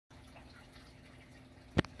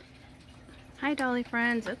Hi Dolly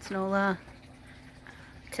friends, it's Nola.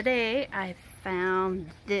 Today I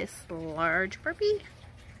found this large Barbie.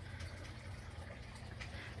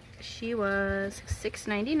 She was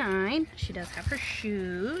 $6.99. She does have her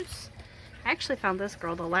shoes. I actually found this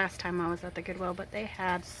girl the last time I was at the Goodwill, but they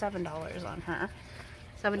had $7 on her.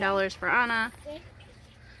 $7 for Anna,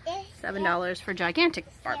 $7 for gigantic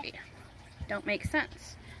Barbie. Don't make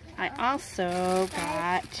sense. I also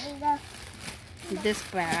got this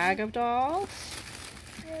bag of dolls,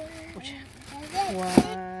 which was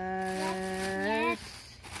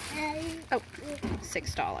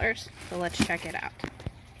 $6. So let's check it out.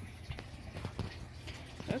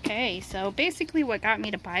 Okay, so basically what got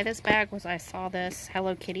me to buy this bag was I saw this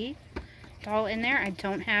Hello Kitty doll in there. I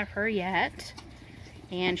don't have her yet,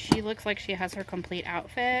 and she looks like she has her complete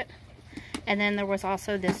outfit. And then there was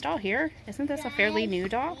also this doll here. Isn't this a fairly new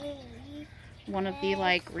doll? One of the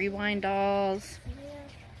like rewind dolls.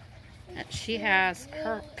 She has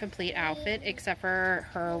her complete outfit except for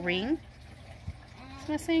her ring is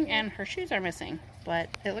missing and her shoes are missing, but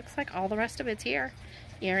it looks like all the rest of it's here.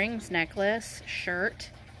 Earrings, necklace,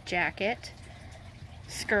 shirt, jacket,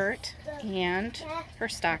 skirt, and her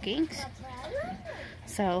stockings.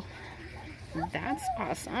 So that's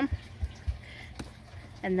awesome.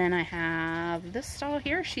 And then I have this doll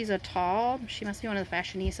here. She's a tall, she must be one of the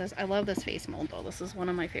fashionistas. I love this face mold though. This is one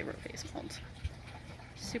of my favorite face molds.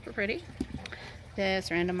 Super pretty.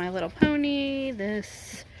 This random My Little Pony.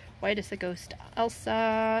 This White as a Ghost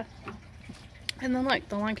Elsa. And then look,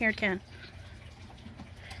 the long-haired Ken.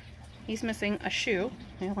 He's missing a shoe.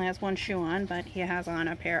 He only has one shoe on, but he has on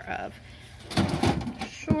a pair of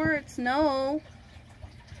shorts. No.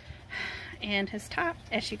 And his top,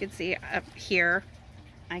 as you can see up here,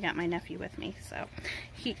 I got my nephew with me, so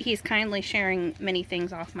he's kindly sharing many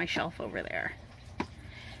things off my shelf over there.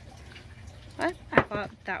 But I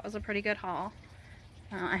thought that was a pretty good haul.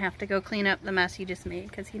 I have to go clean up the mess he just made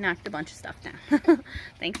because he knocked a bunch of stuff down.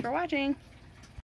 Thanks for watching.